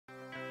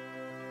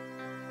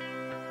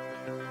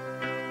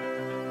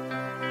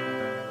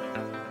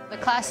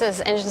class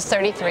is Engines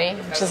 33,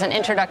 which is an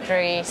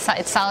introductory,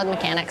 it's solid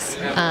mechanics.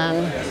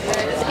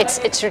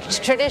 It's a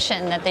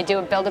tradition that they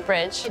build a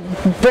bridge.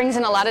 It brings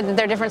in a lot of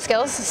their different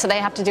skills, so they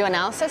have to do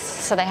analysis,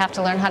 so they have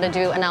to learn how to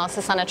do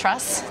analysis on a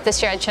truss.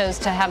 This year I chose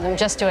to have them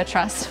just do a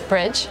truss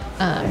bridge.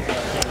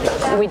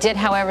 We did,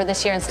 however,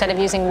 this year, instead of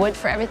using wood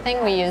for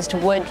everything, we used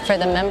wood for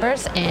the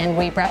members, and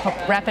we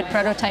rapid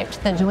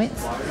prototyped the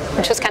joints,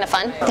 which was kind of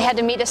fun. They had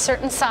to meet a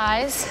certain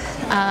size.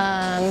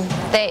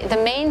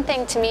 The main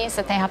thing to me is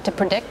that they have to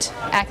predict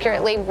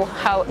accurately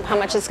how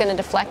much it's going to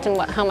deflect and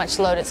how much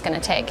load it's going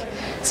to take.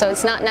 So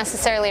it's not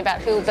necessarily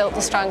about who built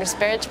the strongest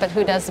bridge, but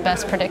who does the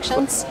best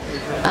predictions.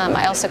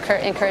 I also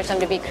encourage them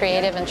to be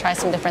creative and try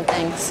some different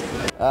things.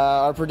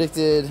 Our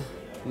predicted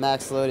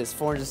max load is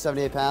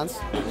 478 pounds.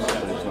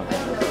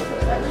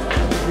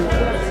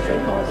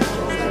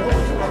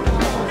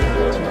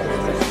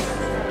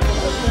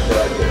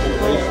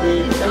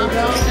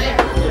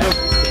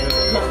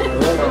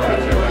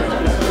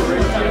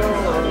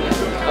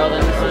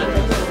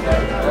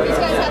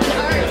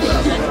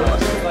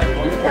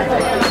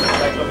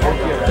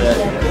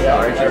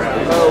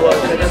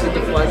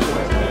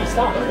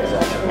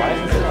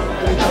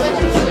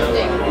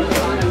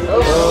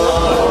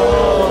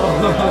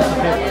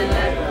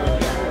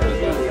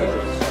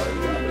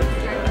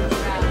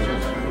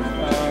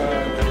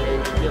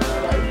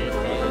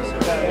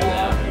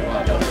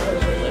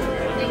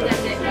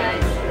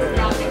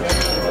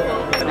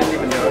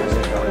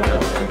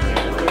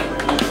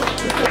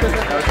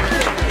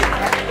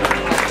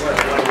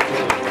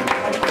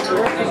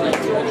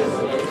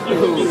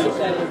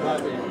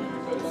 Ooh.